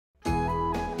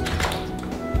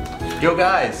Yo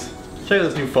guys, check out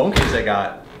this new phone case I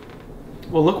got.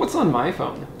 Well, look what's on my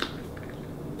phone.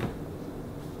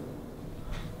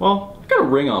 Well, I've got a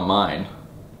ring on mine.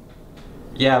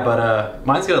 Yeah, but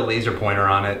mine's got a laser pointer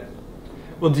on it.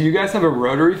 Well, do you guys have a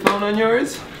rotary phone on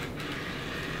yours?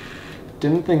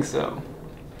 Didn't think so.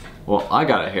 Well, I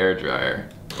got a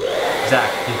hairdryer.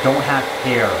 Zach, you don't have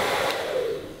hair.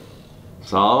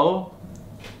 So?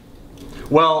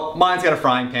 Well, mine's got a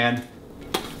frying pan.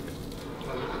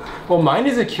 Well, mine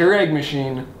is a Keurig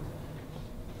machine.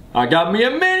 I got me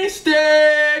a mini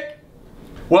stick!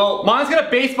 Well, mine's got a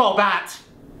baseball bat.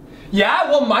 Yeah,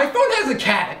 well, my phone has a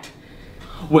cat.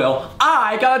 Well,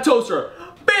 I got a toaster.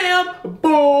 Bam!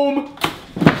 Boom!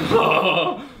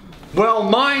 Well,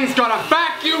 mine's got a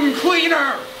vacuum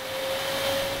cleaner.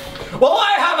 Well,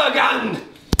 I have a gun.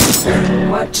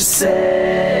 What you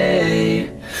say?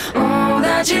 Oh,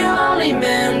 that you only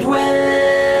meant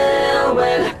well,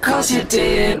 well, 'cause you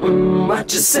did.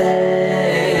 What you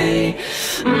say?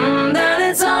 That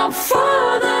it's all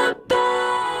for the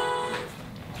best.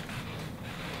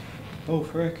 Oh,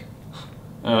 frick.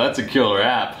 Oh, that's a killer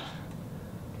app.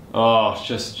 Oh,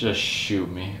 just shoot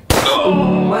me.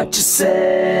 What you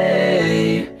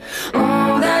say?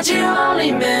 Oh, that you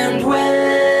only meant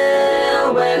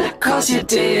well, well, 'cause you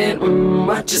did.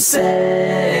 What you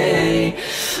say?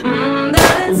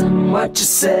 That is what you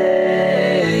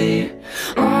say.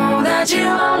 Oh, that you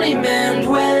only meant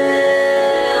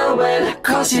well, well,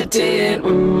 'cause you did.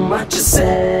 What you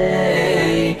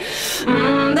say?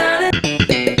 That